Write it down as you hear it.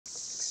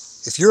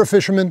If you're a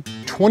fisherman,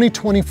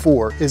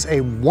 2024 is a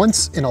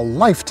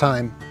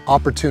once-in-a-lifetime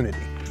opportunity.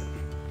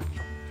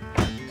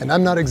 And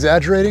I'm not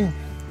exaggerating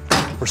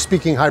or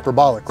speaking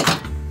hyperbolically.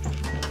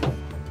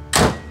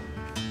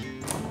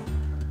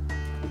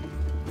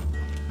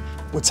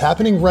 What's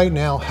happening right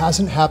now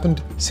hasn't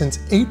happened since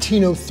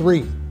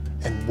 1803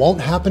 and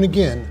won't happen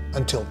again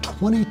until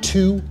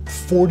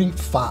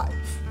 2245.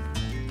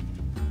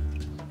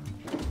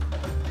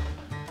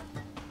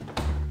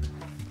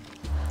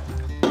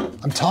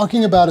 I'm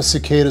talking about a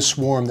cicada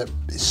swarm that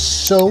is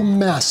so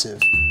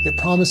massive, it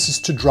promises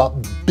to drop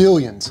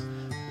billions,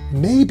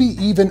 maybe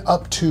even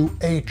up to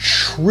 1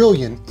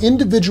 trillion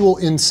individual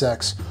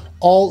insects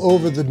all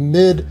over the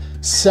mid,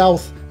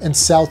 south, and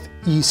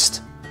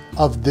southeast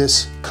of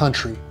this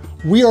country.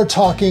 We are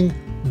talking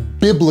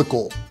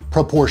biblical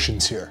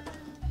proportions here.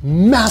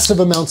 Massive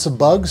amounts of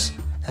bugs,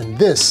 and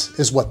this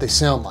is what they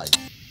sound like.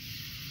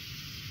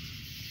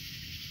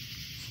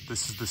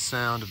 This is the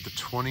sound of the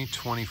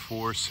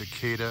 2024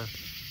 cicada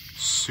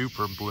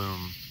super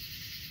bloom.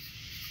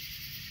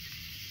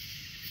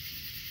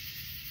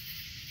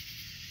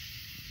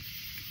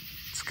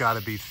 It's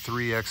gotta be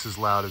 3x as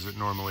loud as it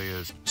normally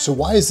is. So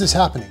why is this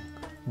happening?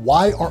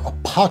 Why are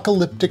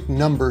apocalyptic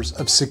numbers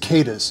of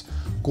cicadas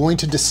going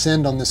to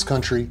descend on this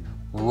country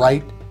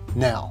right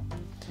now?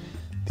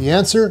 The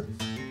answer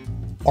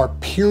are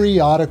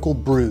periodical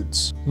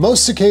broods.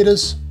 Most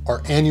cicadas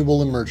are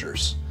annual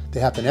emergers. They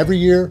happen every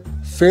year,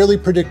 fairly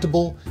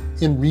predictable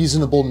in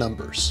reasonable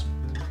numbers.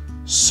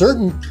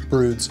 Certain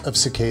broods of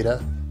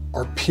cicada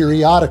are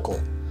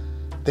periodical.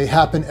 They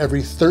happen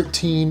every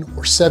 13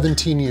 or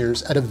 17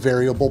 years at a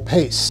variable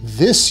pace.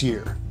 This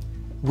year,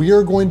 we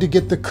are going to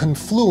get the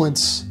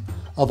confluence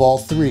of all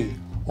three.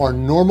 Our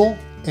normal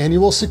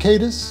annual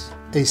cicadas,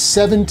 a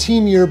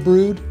 17-year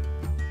brood,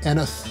 and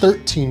a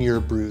 13-year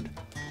brood,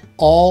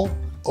 all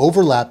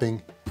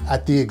overlapping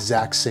at the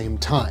exact same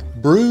time.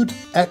 Brood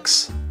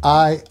XIII,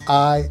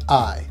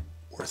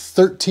 or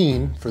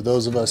 13 for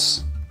those of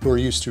us who are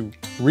used to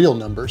real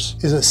numbers,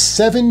 is a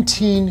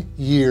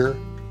 17-year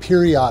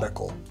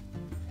periodical,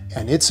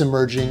 and it's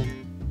emerging,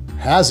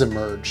 has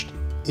emerged,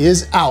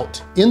 is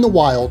out in the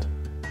wild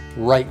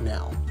right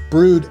now.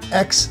 Brood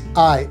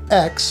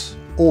XIX,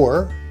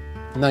 or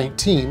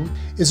 19,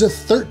 is a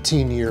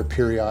 13-year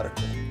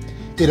periodical.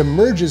 It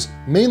emerges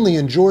mainly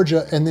in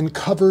Georgia and then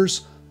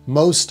covers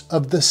most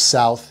of the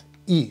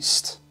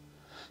southeast.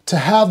 To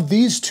have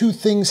these two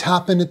things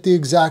happen at the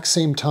exact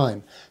same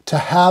time, to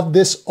have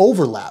this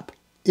overlap,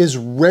 is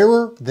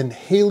rarer than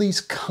Halley's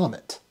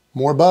Comet.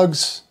 More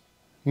bugs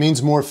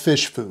means more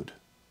fish food.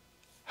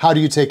 How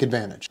do you take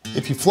advantage?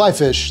 If you fly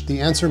fish,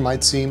 the answer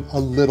might seem a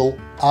little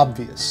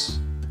obvious.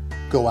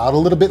 Go out a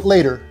little bit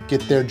later,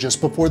 get there just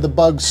before the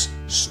bugs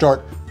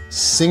start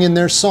singing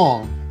their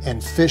song,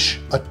 and fish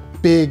a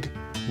big,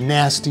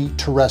 nasty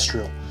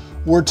terrestrial.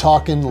 We're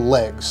talking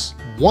legs.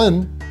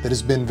 One that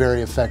has been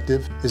very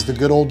effective is the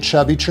good old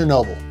chubby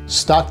Chernobyl.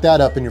 Stock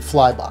that up in your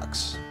fly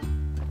box.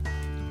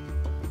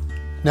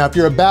 Now, if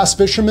you're a bass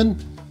fisherman,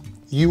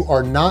 you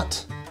are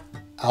not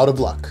out of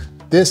luck.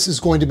 This is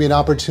going to be an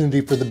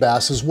opportunity for the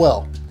bass as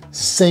well.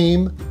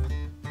 Same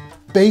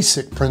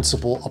basic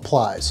principle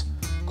applies.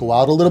 Go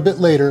out a little bit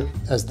later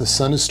as the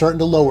sun is starting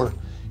to lower.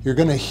 You're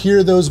gonna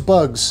hear those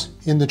bugs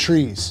in the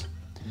trees.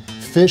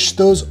 Fish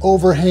those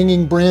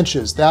overhanging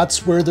branches.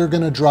 That's where they're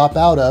gonna drop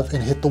out of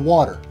and hit the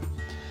water.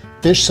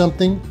 Fish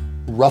something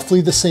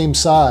roughly the same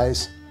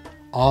size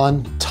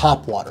on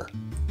topwater.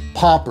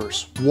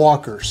 Poppers,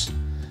 walkers.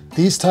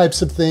 These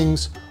types of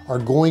things are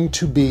going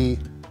to be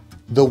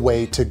the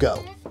way to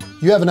go.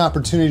 You have an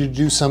opportunity to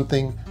do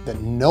something that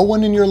no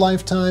one in your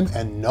lifetime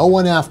and no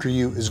one after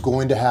you is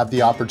going to have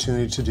the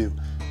opportunity to do.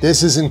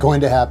 This isn't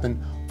going to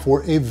happen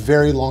for a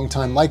very long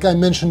time. Like I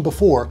mentioned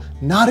before,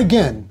 not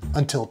again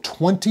until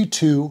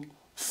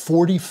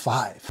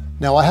 2245.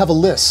 Now I have a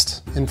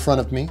list in front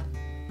of me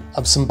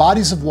of some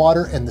bodies of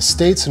water and the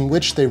states in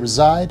which they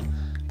reside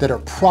that are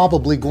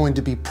probably going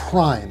to be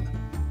prime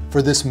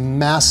for this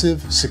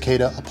massive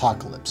cicada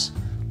apocalypse.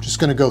 I'm just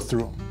gonna go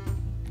through them.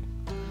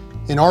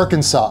 In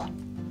Arkansas,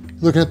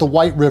 looking at the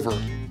White River,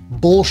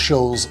 Bull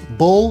Shoals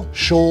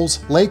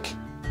Lake,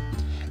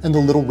 and the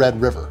Little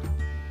Red River.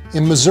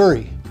 In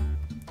Missouri,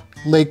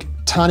 Lake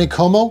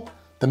Taneycomo,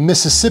 the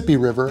Mississippi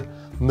River,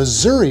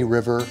 Missouri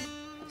River,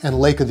 and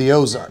Lake of the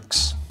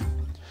Ozarks.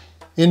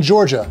 In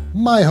Georgia,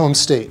 my home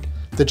state,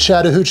 the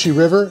Chattahoochee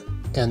River,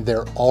 and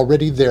they're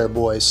already there,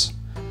 boys.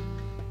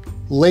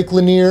 Lake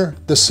Lanier,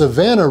 the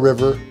Savannah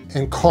River,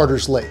 and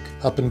Carter's Lake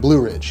up in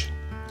Blue Ridge.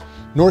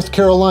 North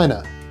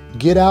Carolina,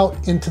 get out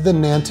into the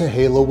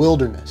Nantahala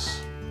Wilderness.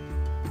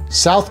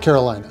 South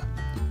Carolina,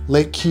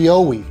 Lake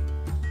Keowee.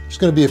 There's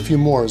gonna be a few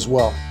more as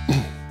well.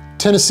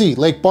 Tennessee,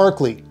 Lake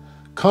Barkley,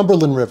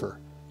 Cumberland River,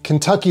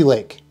 Kentucky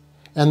Lake,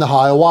 and the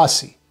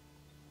Hiawassee.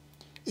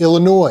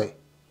 Illinois,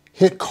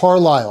 hit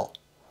Carlisle,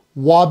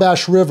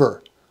 Wabash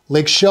River,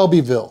 Lake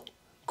Shelbyville,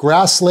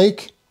 Grass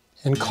Lake,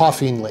 and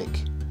Coffeen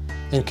Lake.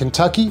 In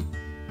Kentucky,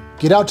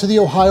 get out to the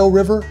Ohio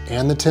River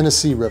and the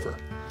Tennessee River.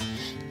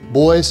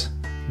 Boys,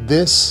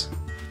 this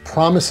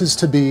promises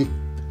to be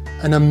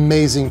an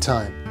amazing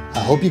time. I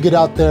hope you get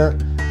out there,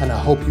 and I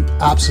hope you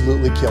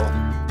absolutely kill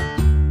them.